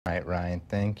All right, Ryan,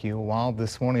 thank you. While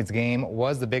this morning's game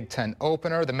was the Big Ten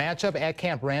opener, the matchup at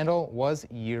Camp Randall was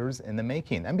years in the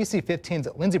making. NBC 15's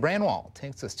Lindsey Branwall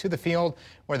takes us to the field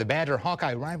where the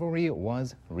Badger-Hawkeye rivalry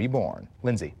was reborn.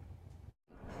 Lindsey.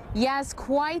 Yes,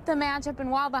 quite the matchup, and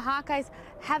while the Hawkeyes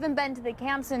haven't been to the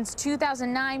camp since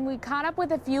 2009, we caught up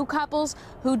with a few couples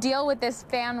who deal with this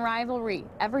fan rivalry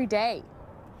every day.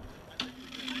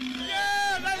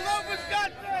 Yeah, I love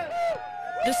Wisconsin!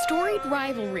 The storied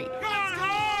rivalry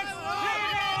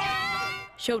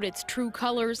showed its true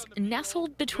colors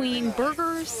nestled between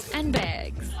burgers and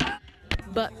bags.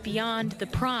 But beyond the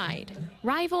pride,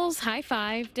 rivals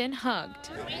high-fived and hugged.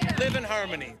 Live in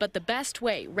harmony. But the best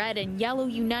way red and yellow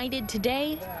united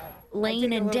today,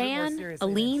 Lane and Dan,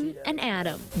 Aline and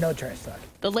Adam. No trash talk.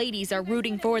 The ladies are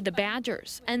rooting for the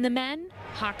Badgers, and the men,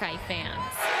 Hawkeye fans.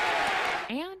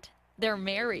 And they're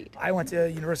married. I went to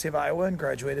University of Iowa and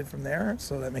graduated from there,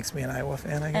 so that makes me an Iowa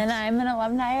fan, I guess. And I'm an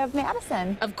alumni of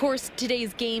Madison. Of course,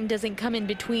 today's game doesn't come in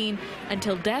between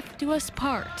until death do us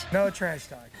part. No trash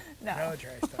talk. No. No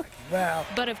trash talking. Well.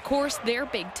 But of course, their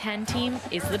Big Ten team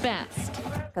is the best.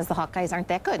 Because the Hawkeyes aren't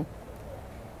that good.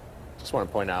 Just want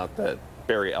to point out that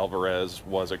Barry Alvarez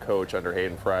was a coach under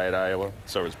Hayden Fry at Iowa.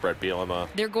 So was Brett Bielema.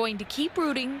 They're going to keep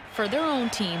rooting for their own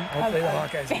team. Hopefully the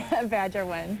Hawkeyes. Badger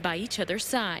win. By each other's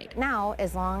side. Now,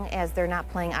 as long as they're not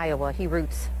playing Iowa, he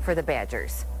roots for the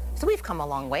Badgers. So we've come a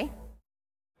long way.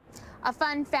 A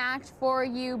fun fact for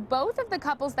you, both of the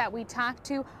couples that we talked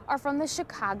to are from the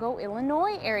Chicago,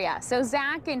 Illinois area. So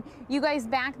Zach and you guys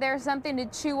back there, something to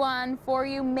chew on for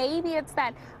you. Maybe it's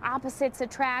that opposites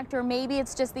attract, or maybe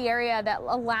it's just the area that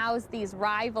allows these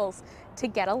rivals to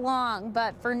get along.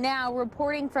 But for now,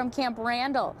 reporting from Camp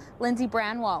Randall, Lindsey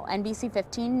Branwall, NBC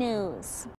 15 News.